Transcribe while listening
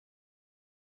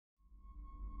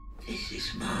This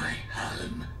is my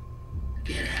home.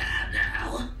 Get out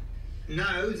now.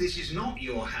 No, this is not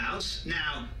your house.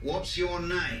 Now, what's your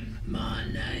name? My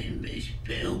name is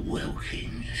Bill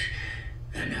Wilkins,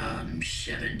 and I'm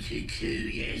 72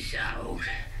 years old.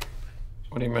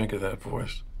 What do you make of that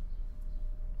voice?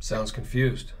 Sounds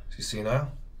confused. Is he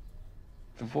senile?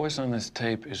 The voice on this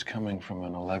tape is coming from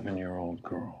an 11-year-old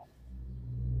girl.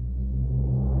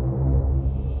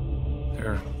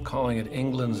 They're calling it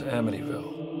England's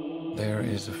Amityville. There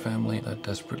is a family that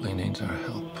desperately needs our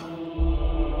help.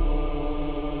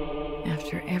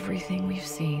 After everything we've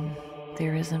seen,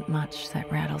 there isn't much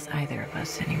that rattles either of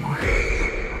us anymore.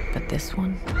 But this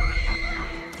one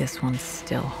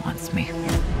still haunts me.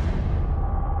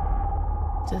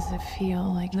 Does it feel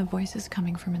like the voice is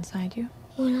coming from inside you?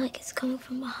 More like it's coming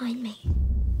from behind me.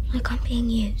 Like I'm being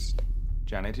used.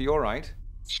 Janet, are you all right?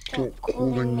 Stop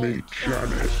calling me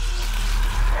Janet.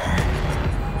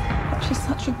 She's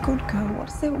such a good girl.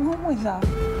 What's it wrong with her?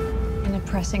 An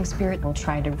oppressing spirit will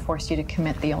try to force you to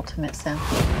commit the ultimate sin.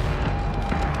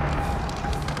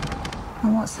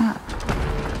 And what's that?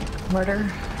 Murder,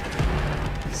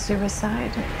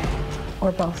 suicide,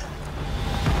 or both.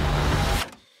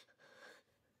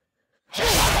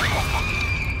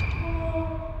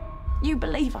 You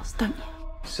believe us, don't you?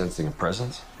 Sensing a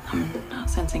presence? I'm not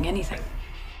sensing anything.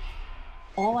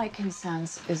 All I can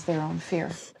sense is their own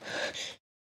fear.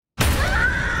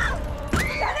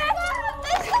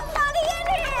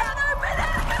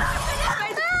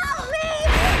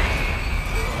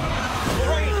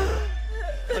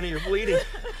 Honey, you're bleeding.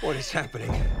 What is happening?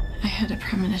 I had a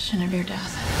premonition of your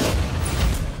death.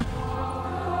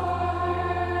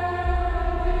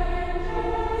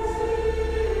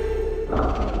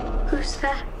 Who's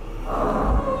that?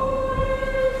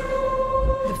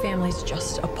 The family's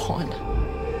just a pawn.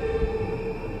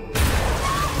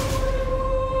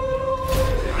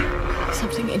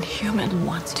 Something inhuman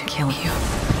wants to kill you.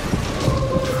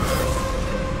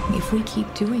 If we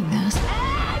keep doing this,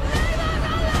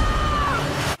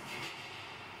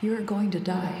 you're going to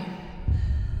die.